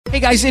Hey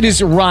guys, it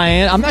is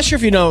Ryan. I'm not sure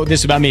if you know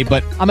this about me,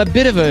 but I'm a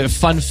bit of a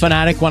fun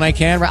fanatic when I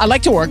can. I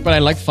like to work, but I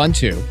like fun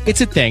too. It's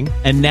a thing.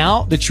 And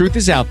now the truth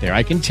is out there.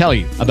 I can tell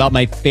you about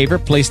my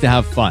favorite place to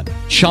have fun.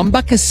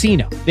 Chumba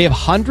Casino. They have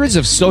hundreds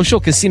of social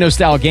casino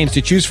style games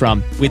to choose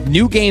from with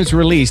new games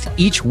released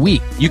each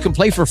week. You can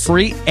play for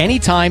free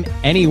anytime,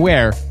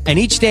 anywhere. And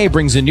each day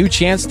brings a new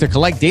chance to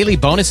collect daily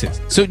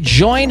bonuses. So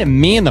join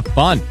me in the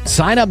fun.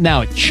 Sign up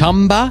now at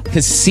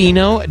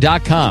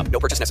ChumbaCasino.com. No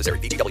purchase necessary.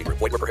 VGW Group.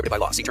 Void where prohibited by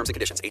law. See terms and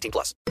conditions.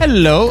 18+.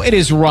 Hello, it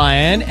is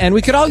Ryan, and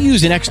we could all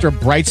use an extra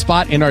bright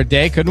spot in our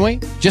day, couldn't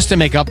we? Just to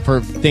make up for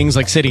things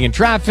like sitting in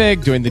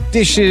traffic, doing the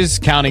dishes,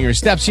 counting your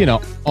steps, you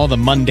know, all the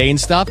mundane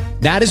stuff.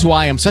 That is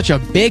why I'm such a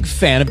big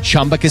fan of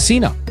Chumba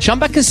Casino.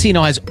 Chumba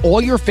Casino has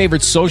all your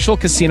favorite social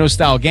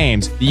casino-style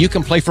games that you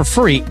can play for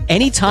free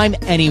anytime,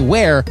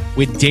 anywhere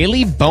with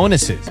daily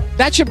bonuses.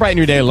 That should brighten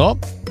your day a little.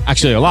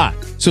 Actually, a lot.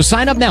 So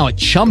sign up now at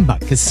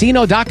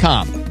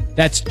ChumbaCasino.com.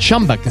 That's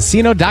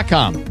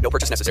ChumbaCasino.com. No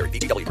purchase necessary.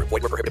 VGW Group.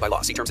 Void where prohibited by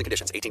law. See terms and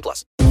conditions.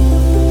 18+.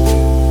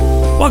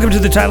 Welcome to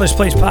the Tyler's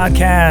Place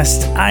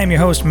podcast. I am your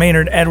host,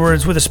 Maynard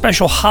Edwards, with a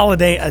special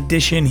holiday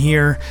edition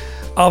here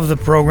of the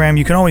program.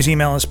 You can always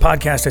email us,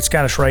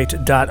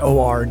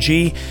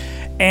 podcast@scottishrite.org.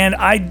 And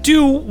I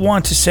do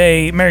want to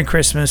say Merry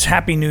Christmas,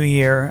 Happy New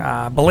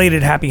Year,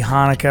 belated Happy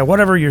Hanukkah,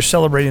 whatever you're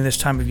celebrating this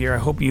time of year. I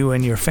hope you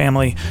and your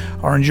family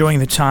are enjoying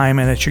the time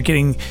and that you're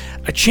getting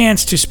a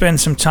chance to spend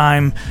some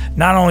time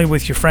not only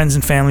with your friends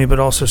and family, but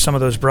also some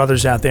of those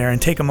brothers out there,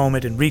 and take a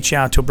moment and reach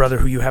out to a brother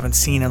who you haven't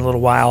seen in a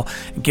little while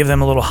and give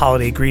them a little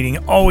holiday greeting.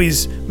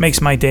 Always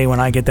makes my day when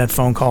I get that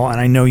phone call,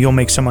 and I know you'll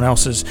make someone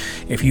else's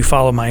if you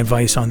follow my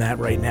advice on that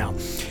right now.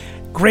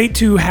 Great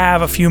to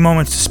have a few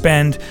moments to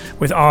spend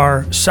with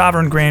our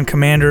Sovereign Grand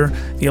Commander,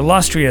 the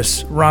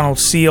illustrious Ronald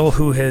Seal,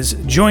 who has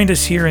joined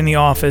us here in the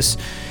office.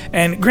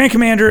 And Grand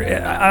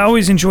Commander, I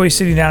always enjoy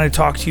sitting down and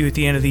talk to you at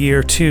the end of the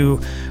year to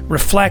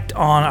reflect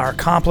on our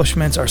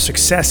accomplishments, our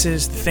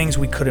successes, the things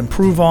we could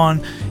improve on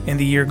in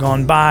the year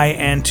gone by,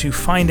 and to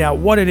find out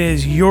what it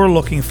is you're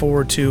looking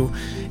forward to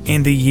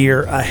in the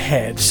year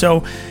ahead.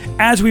 So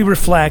as we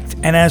reflect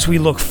and as we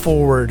look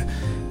forward,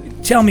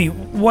 tell me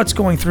what's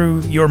going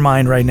through your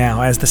mind right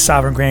now as the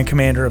Sovereign Grand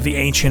Commander of the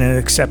ancient and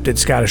accepted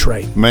Scottish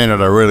Rite.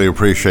 Maynard, I really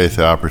appreciate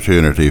the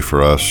opportunity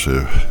for us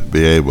to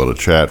be able to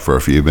chat for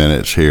a few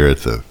minutes here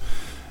at the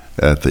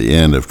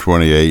end of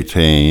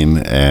 2018,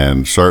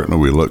 and certainly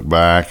we look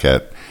back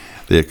at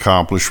the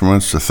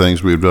accomplishments, the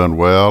things we've done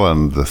well,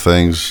 and the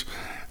things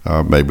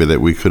maybe that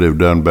we could have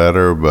done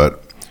better.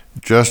 But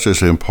just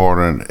as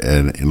important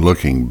in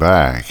looking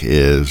back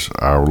is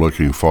our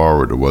looking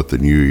forward to what the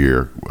new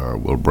year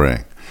will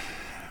bring.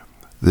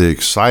 The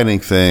exciting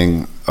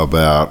thing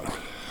about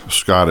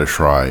Scottish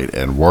Rite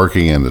and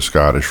working in the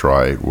Scottish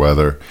Rite,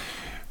 whether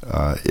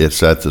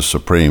it's at the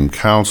Supreme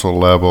Council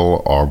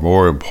level, or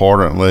more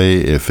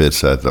importantly, if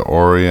it's at the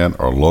Orient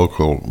or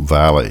local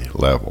valley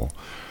level,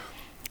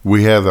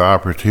 we have the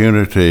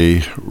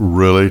opportunity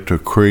really to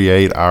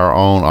create our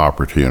own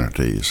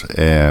opportunities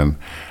and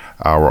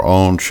our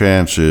own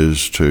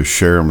chances to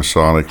share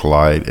Masonic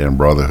light and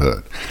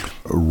brotherhood,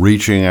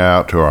 reaching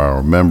out to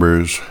our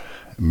members,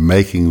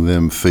 making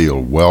them feel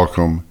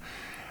welcome,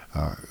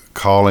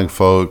 calling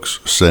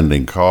folks,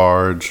 sending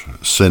cards,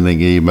 sending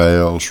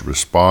emails,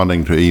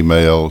 responding to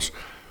emails.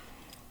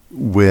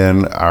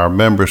 When our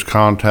members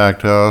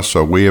contact us,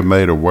 or we are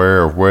made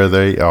aware of where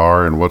they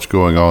are and what's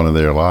going on in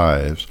their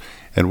lives,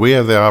 and we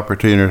have the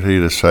opportunity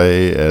to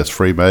say, as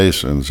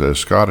Freemasons, as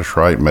Scottish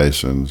Rite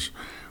Masons,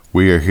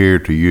 we are here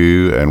to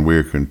you, and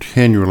we're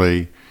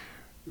continually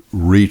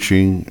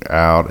reaching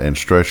out and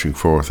stretching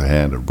forth the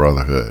hand of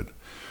brotherhood.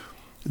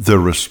 The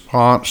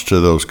response to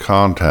those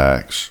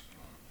contacts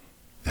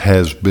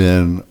has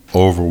been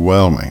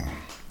overwhelming.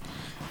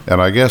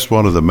 And I guess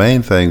one of the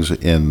main things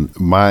in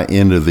my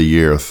end of the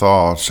year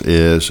thoughts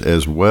is,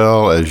 as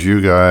well as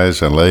you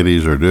guys and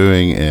ladies are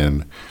doing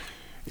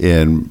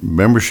in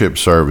membership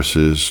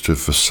services to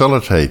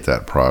facilitate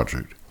that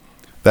project,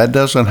 that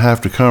doesn't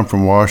have to come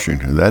from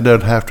Washington. That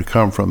doesn't have to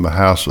come from the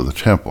House of the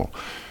Temple.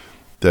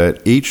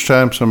 That each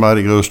time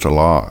somebody goes to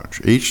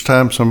lodge, each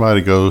time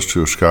somebody goes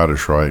to a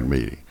Scottish Rite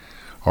meeting,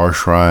 or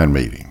shrine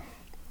meeting,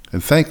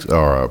 and thinks,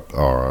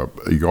 or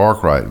a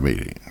York Rite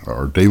meeting,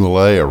 or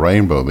DeMolay, a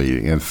Rainbow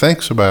meeting, and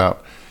thinks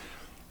about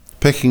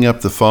picking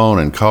up the phone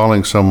and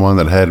calling someone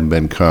that hadn't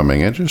been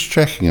coming and just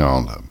checking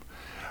on them,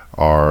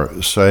 or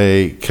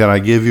say, can I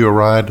give you a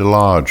ride to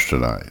lodge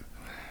tonight?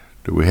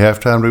 Do we have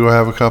time to go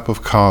have a cup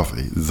of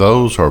coffee?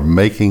 Those are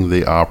making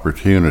the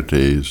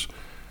opportunities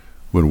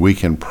when we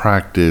can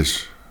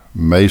practice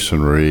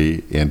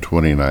Masonry in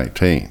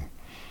 2019.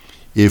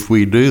 If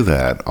we do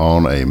that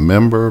on a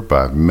member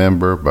by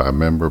member by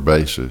member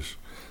basis,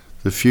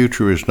 the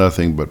future is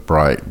nothing but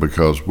bright,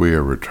 because we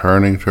are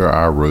returning to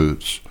our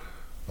roots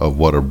of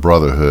what a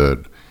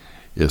brotherhood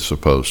is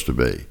supposed to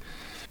be.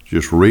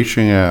 Just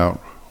reaching out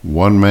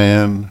one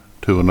man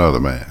to another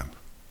man.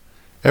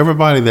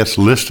 Everybody that's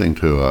listening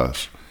to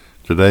us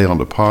today on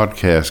the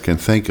podcast can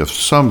think of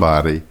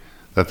somebody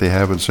that they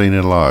haven't seen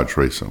in lodge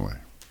recently.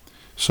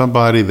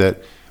 Somebody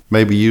that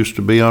maybe used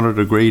to be on a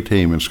degree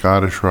team in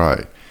Scottish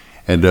Rite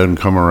and doesn't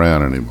come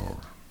around anymore,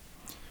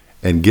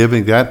 and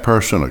giving that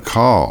person a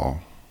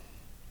call,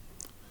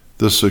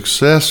 the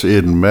success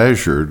isn't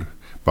measured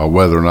by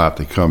whether or not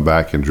they come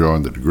back and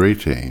join the degree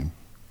team.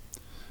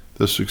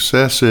 The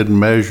success isn't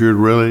measured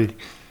really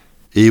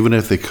even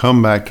if they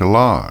come back to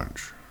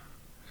Lodge.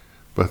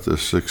 But the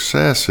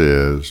success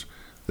is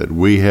that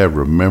we have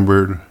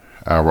remembered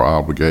our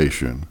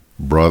obligation,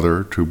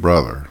 brother to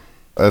brother.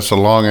 That's a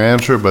long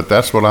answer, but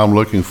that's what I'm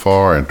looking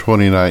for in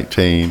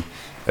 2019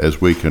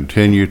 as we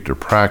continue to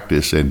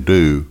practice and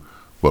do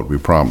what we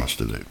promised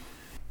to do.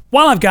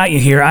 While I've got you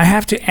here, I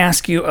have to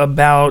ask you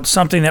about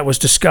something that was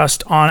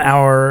discussed on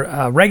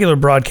our regular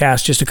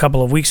broadcast just a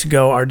couple of weeks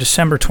ago, our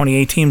December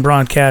 2018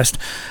 broadcast.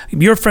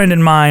 Your friend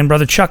and mine,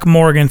 Brother Chuck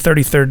Morgan,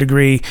 33rd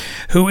Degree,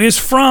 who is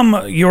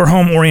from your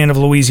home Orient of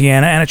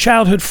Louisiana and a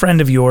childhood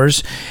friend of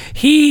yours,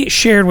 he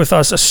shared with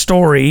us a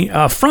story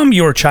from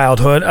your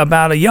childhood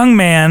about a young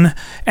man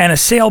and a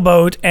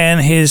sailboat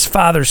and his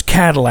father's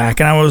Cadillac.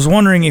 And I was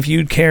wondering if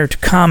you'd care to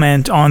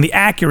comment on the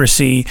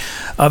accuracy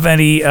of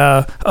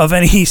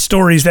any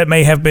stories that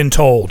may have been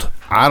told.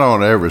 I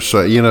don't ever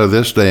say,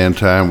 this day and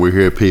time we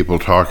hear people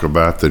talk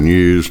about the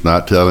news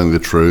not telling the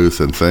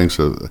truth and things.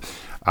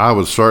 I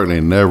would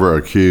certainly never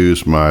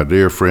accuse my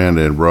dear friend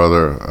and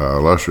brother,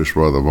 illustrious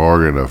Brother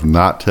Morgan, of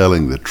not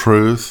telling the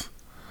truth.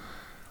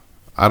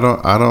 I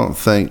don't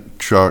think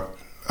Chuck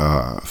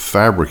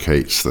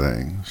fabricates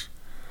things.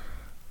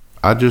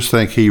 I just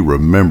think he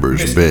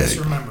remembers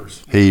big.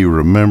 He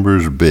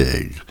remembers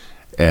big.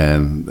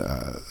 And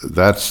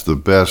that's the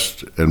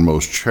best and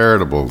most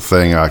charitable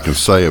thing I can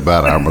say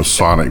about our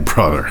Masonic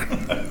brother.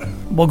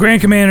 Well,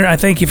 Grand Commander, I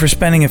thank you for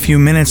spending a few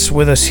minutes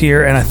with us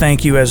here, and I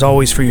thank you, as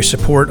always, for your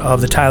support of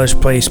the Tyler's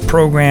Place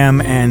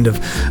program and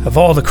of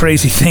all the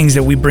crazy things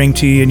that we bring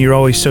to you, and you're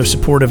always so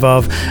supportive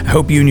of. I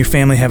hope you and your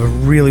family have a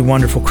really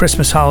wonderful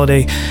Christmas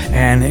holiday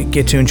and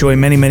get to enjoy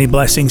many, many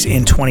blessings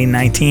in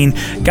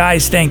 2019.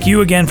 Guys, thank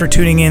you again for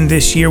tuning in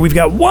this year. We've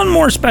got one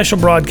more special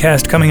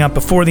broadcast coming up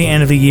before the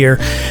end of the year.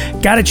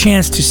 Got a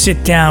chance to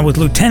sit down with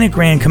Lieutenant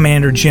Grand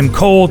Commander Jim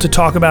Cole to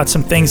talk about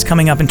some things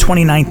coming up in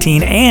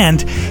 2019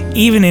 and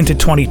even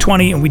into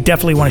 2020, and we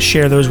definitely want to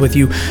share those with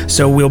you,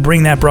 so we'll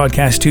bring that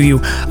broadcast to you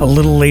a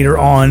little later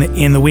on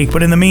in the week.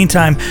 But in the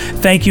meantime,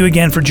 thank you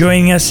again for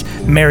joining us.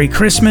 Merry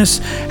Christmas,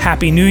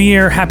 Happy New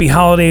Year, Happy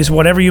Holidays,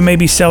 whatever you may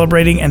be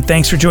celebrating, and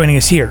thanks for joining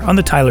us here on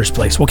the Tyler's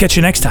Place. We'll catch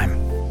you next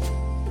time.